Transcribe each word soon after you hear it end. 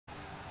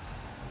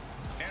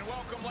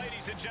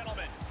ladies and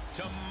gentlemen,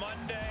 to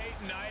Monday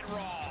Night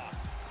Raw.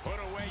 Put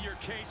away your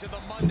case of the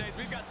Mondays.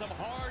 We've got some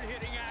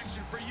hard-hitting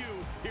action for you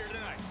here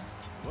tonight.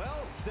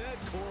 Well said,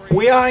 Corey.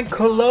 We are in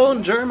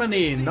Cologne,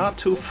 Germany, not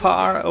too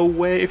far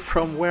away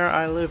from where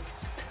I live.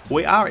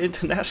 We are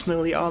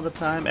internationally all the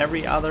time.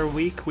 Every other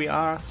week we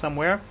are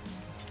somewhere.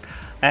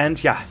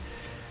 And yeah,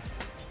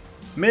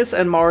 Miz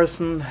and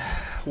Morrison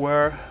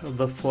were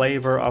the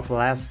flavor of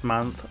last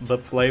month, the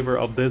flavor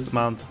of this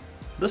month.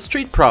 The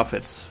Street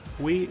Profits.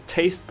 We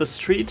taste the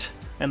street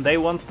and they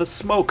want the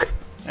smoke.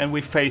 And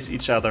we face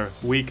each other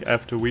week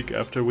after week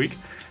after week.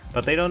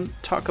 But they don't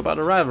talk about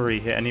a rivalry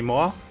here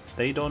anymore.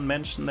 They don't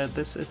mention that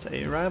this is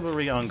a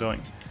rivalry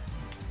ongoing,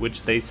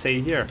 which they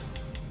say here.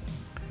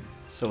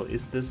 So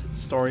is this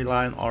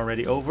storyline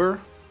already over?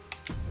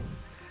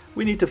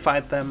 We need to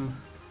fight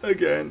them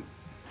again.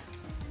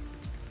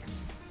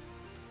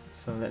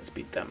 So let's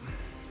beat them.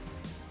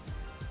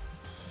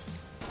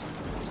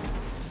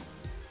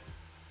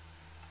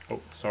 Oh,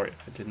 sorry,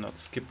 I did not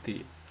skip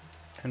the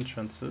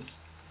entrances.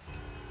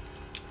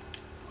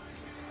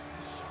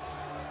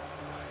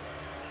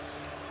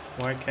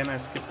 Why can't I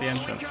skip the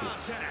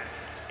entrances?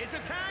 It's a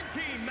tag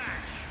team match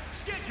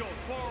scheduled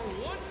for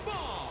one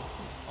fall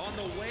on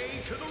the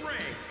way to the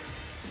ring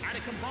at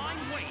a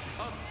combined weight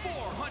of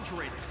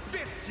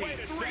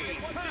 453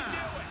 pounds.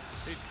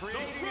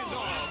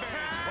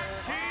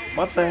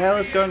 What the hell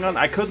is going on?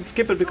 I couldn't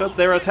skip it because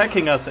they're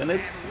attacking us, and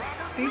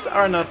these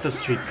are not the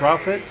Street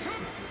Profits.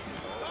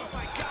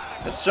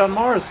 It's John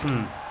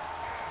Morrison.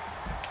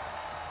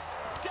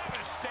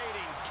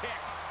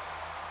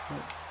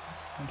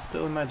 I'm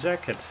still in my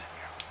jacket.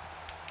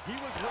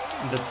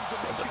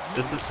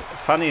 This is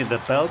funny, the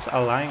belts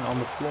are lying on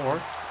the floor,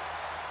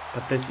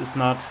 but this is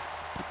not,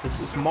 this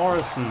is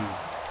Morrison.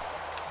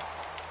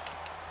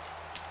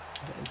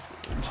 It's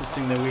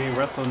interesting that we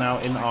wrestle now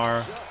in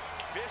our,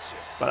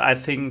 but I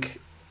think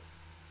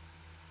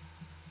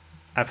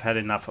I've had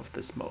enough of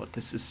this mode.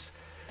 This is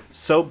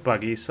so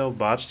buggy, so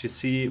botched. You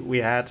see, we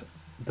had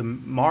the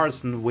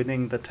Morrison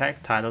winning the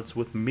tag titles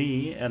with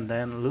me and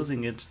then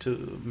losing it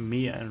to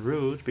me and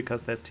Rude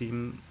because that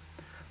team,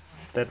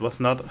 that was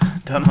not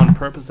done on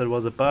purpose, that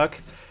was a bug.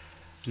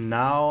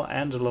 Now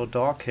Angelo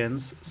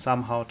Dawkins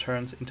somehow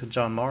turns into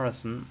John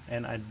Morrison,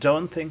 and I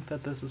don't think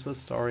that this is a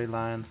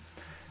storyline.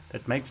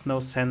 That makes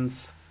no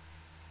sense,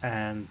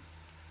 and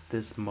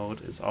this mode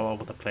is all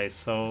over the place.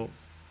 So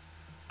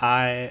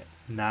I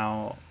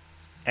now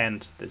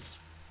end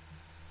this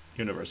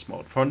universe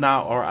mode for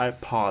now, or I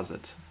pause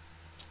it.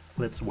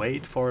 Let's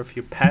wait for a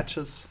few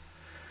patches.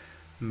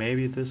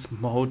 Maybe this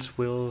mode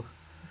will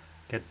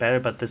get better,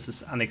 but this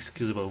is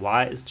unexcusable.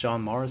 Why is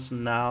John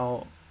Morrison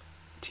now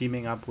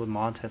teaming up with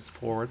Montez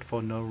Ford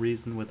for no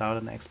reason, without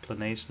an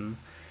explanation?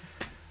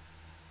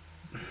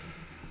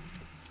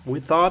 We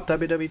thought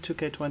WWE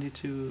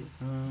 2K22,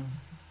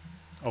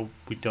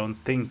 we don't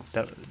think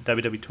that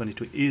WWE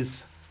 22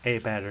 is a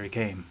better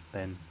game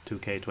than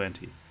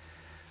 2K20.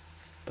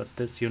 But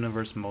this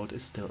universe mode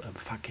is still a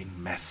fucking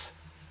mess.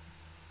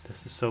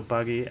 This is so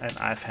buggy and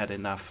I've had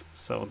enough.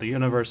 So the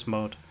universe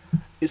mode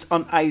is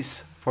on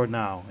ice for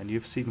now, and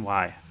you've seen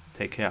why.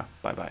 Take care.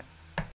 Bye bye.